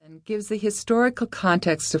section gives the historical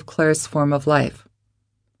context of Clare's form of life.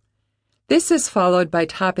 This is followed by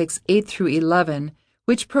topics 8 through 11,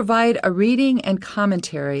 which provide a reading and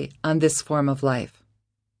commentary on this form of life.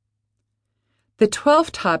 The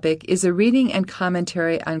 12th topic is a reading and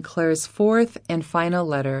commentary on Clare's fourth and final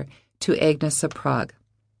letter to Agnes of Prague.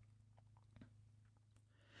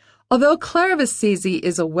 Although Clare of Assisi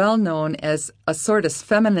is well known as a sort of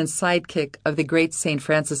feminine sidekick of the great St.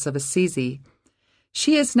 Francis of Assisi,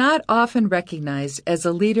 she is not often recognized as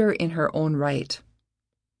a leader in her own right.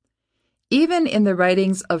 Even in the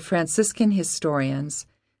writings of Franciscan historians,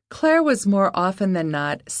 Clare was more often than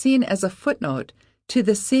not seen as a footnote to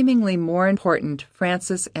the seemingly more important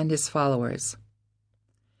Francis and his followers.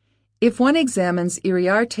 If one examines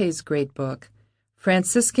Iriarte's great book,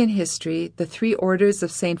 Franciscan History, the Three Orders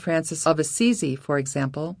of St. Francis of Assisi, for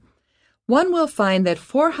example, one will find that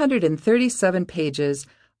 437 pages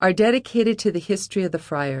are dedicated to the history of the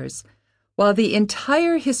friars, while the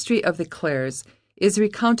entire history of the Clares is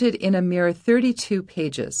recounted in a mere 32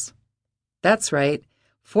 pages. That's right,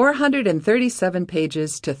 437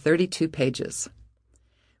 pages to 32 pages.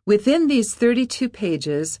 Within these 32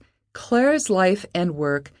 pages, Clare's life and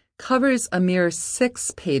work covers a mere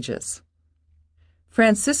 6 pages.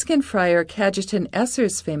 Franciscan friar Cajetan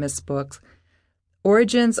Esser's famous book,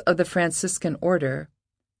 Origins of the Franciscan Order,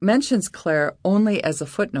 mentions Clare only as a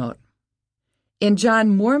footnote. In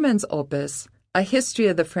John Moorman's opus, A History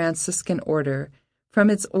of the Franciscan Order, from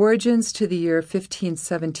its origins to the year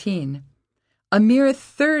 1517, a mere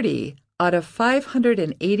 30 out of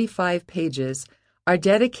 585 pages are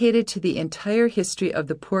dedicated to the entire history of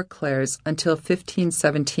the poor Clares until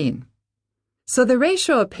 1517. So the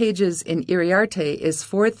ratio of pages in Iriarte is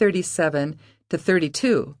 437 to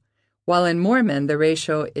 32, while in Moorman the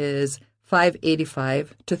ratio is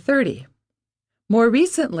 585 to 30. More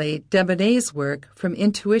recently, Debonnet's work, From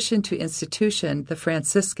Intuition to Institution, The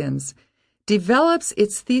Franciscans, develops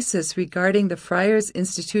its thesis regarding the friars'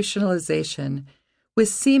 institutionalization with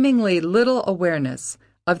seemingly little awareness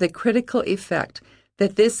of the critical effect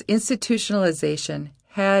that this institutionalization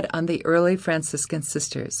had on the early Franciscan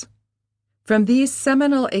sisters. From these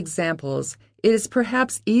seminal examples, it is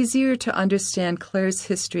perhaps easier to understand Clare's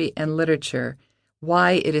history and literature,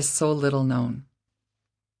 why it is so little known.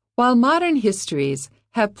 While modern histories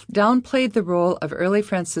have downplayed the role of early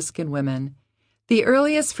Franciscan women, the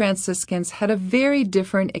earliest Franciscans had a very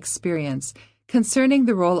different experience concerning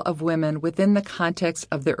the role of women within the context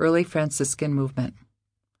of the early Franciscan movement.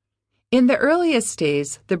 In the earliest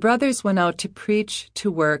days, the brothers went out to preach,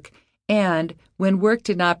 to work, and, when work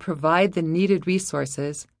did not provide the needed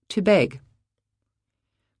resources, to beg.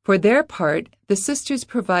 For their part, the sisters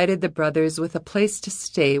provided the brothers with a place to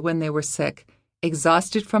stay when they were sick,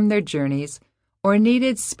 exhausted from their journeys, or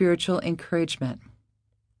needed spiritual encouragement.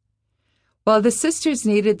 While the sisters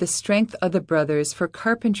needed the strength of the brothers for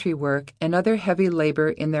carpentry work and other heavy labor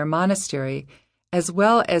in their monastery, as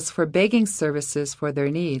well as for begging services for their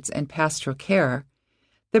needs and pastoral care,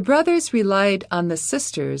 the brothers relied on the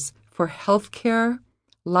sisters for health care,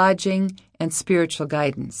 lodging, and spiritual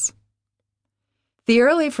guidance. The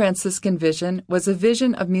early Franciscan vision was a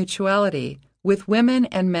vision of mutuality, with women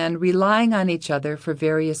and men relying on each other for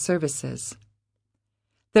various services.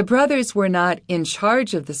 The brothers were not in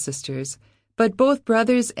charge of the sisters, but both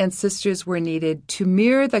brothers and sisters were needed to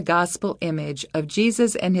mirror the gospel image of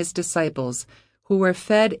Jesus and his disciples, who were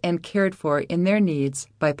fed and cared for in their needs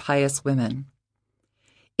by pious women.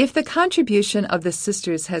 If the contribution of the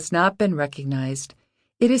sisters has not been recognized,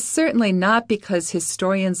 it is certainly not because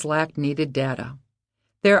historians lack needed data.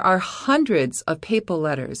 There are hundreds of papal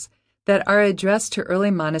letters that are addressed to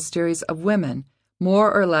early monasteries of women,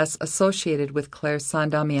 more or less associated with Clare San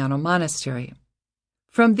Damiano Monastery.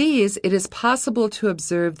 From these, it is possible to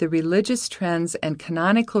observe the religious trends and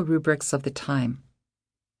canonical rubrics of the time.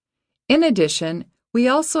 In addition, we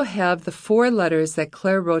also have the 4 letters that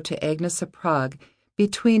Clare wrote to Agnes of Prague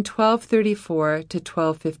between 1234 to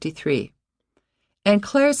 1253, and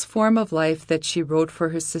Clare's form of life that she wrote for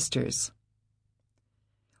her sisters.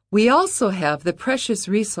 We also have the precious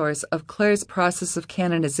resource of Clare's process of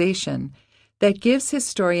canonization that gives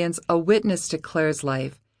historians a witness to Clare's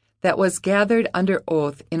life that was gathered under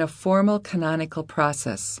oath in a formal canonical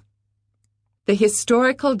process. The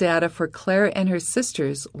historical data for Clare and her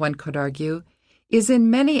sisters, one could argue, is in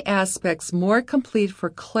many aspects more complete for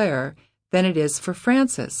Clare than it is for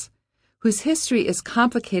Francis, whose history is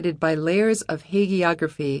complicated by layers of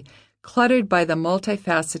hagiography cluttered by the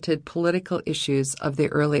multifaceted political issues of the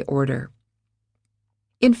early order.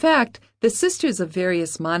 In fact, the sisters of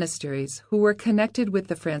various monasteries who were connected with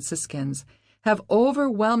the Franciscans have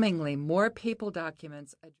overwhelmingly more papal documents